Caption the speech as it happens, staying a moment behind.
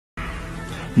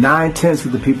9/10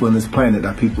 of the people on this planet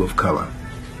are people of color.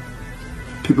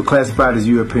 People classified as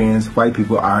Europeans, white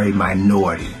people are a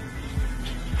minority.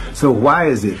 So why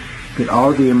is it that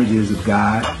all the images of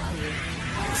God,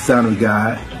 the Son of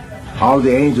God, all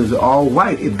the angels are all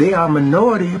white if they are a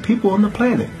minority of people on the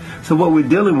planet? So what we're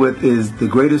dealing with is the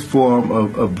greatest form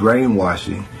of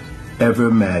brainwashing ever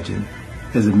imagined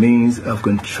as a means of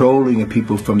controlling a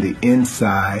people from the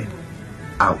inside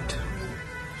out.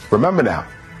 Remember now,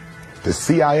 the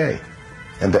CIA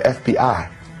and the FBI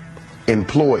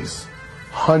employs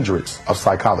hundreds of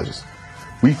psychologists.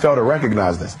 We fail to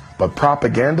recognize this, but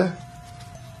propaganda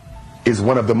is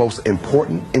one of the most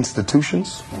important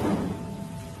institutions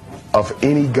of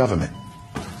any government.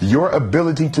 Your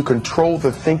ability to control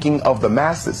the thinking of the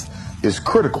masses is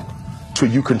critical to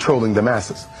you controlling the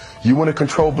masses. You want to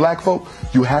control black folk,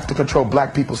 you have to control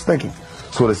black people's thinking.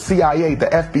 So the CIA,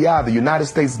 the FBI, the United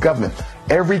States government,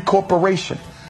 every corporation